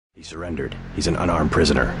He surrendered. He's an unarmed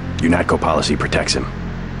prisoner. UNATCO policy protects him.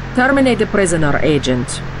 Terminate the prisoner,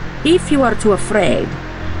 Agent. If you are too afraid,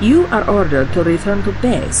 you are ordered to return to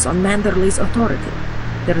base on Manderley's authority.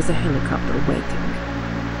 There is a helicopter waiting.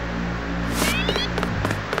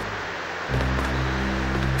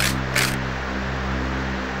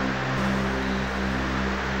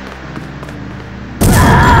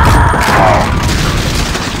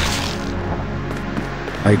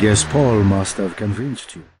 I guess Paul must have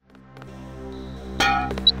convinced you.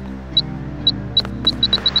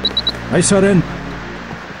 I surrender.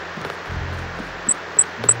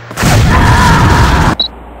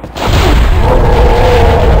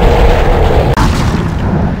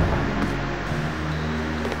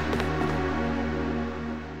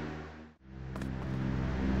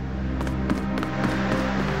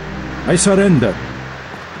 I surrender.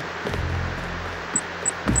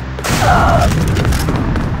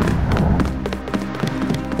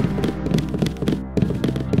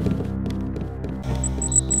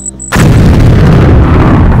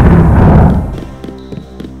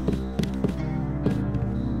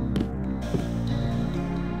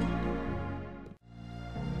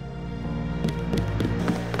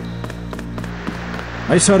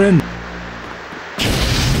 I surrender.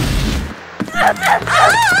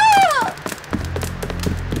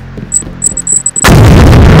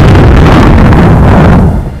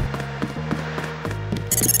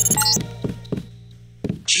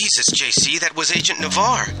 Jesus, JC, that was Agent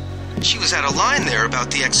Navarre. She was out of line there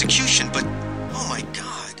about the execution, but oh my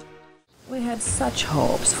God. We had such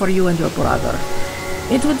hopes for you and your brother.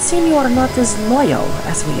 It would seem you are not as loyal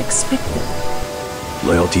as we expected.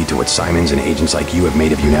 Loyalty to what Simons and agents like you have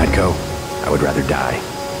made of UNATCO? I would rather die.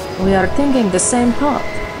 We are thinking the same thought.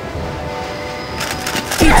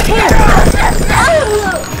 It's here!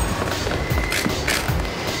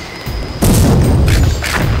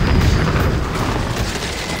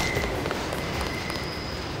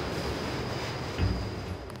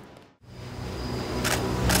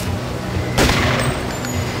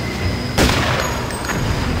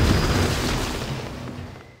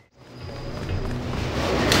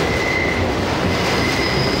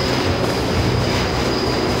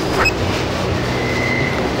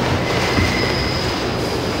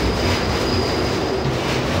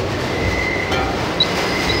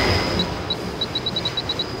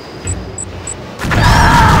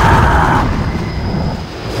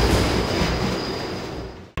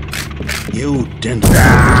 You didn't.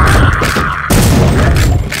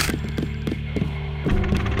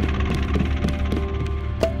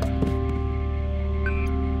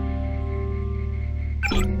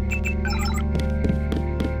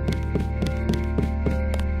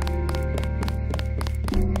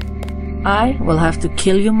 I will have to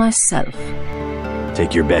kill you myself.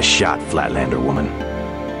 Take your best shot, Flatlander woman.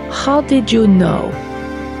 How did you know?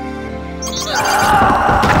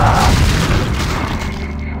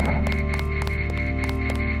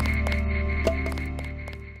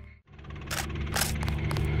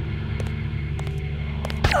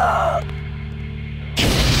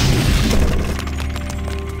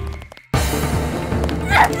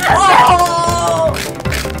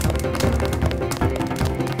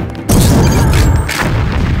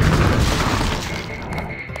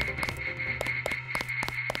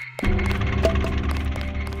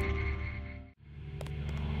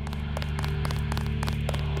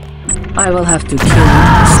 I will have to kill you.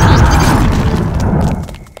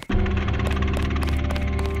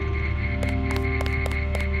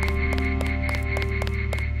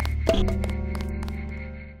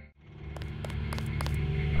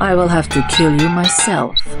 I will have to kill you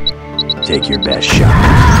myself. Take your best shot.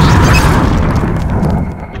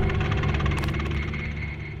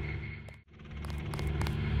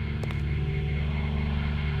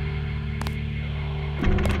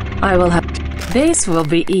 I will have to... This will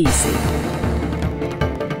be easy.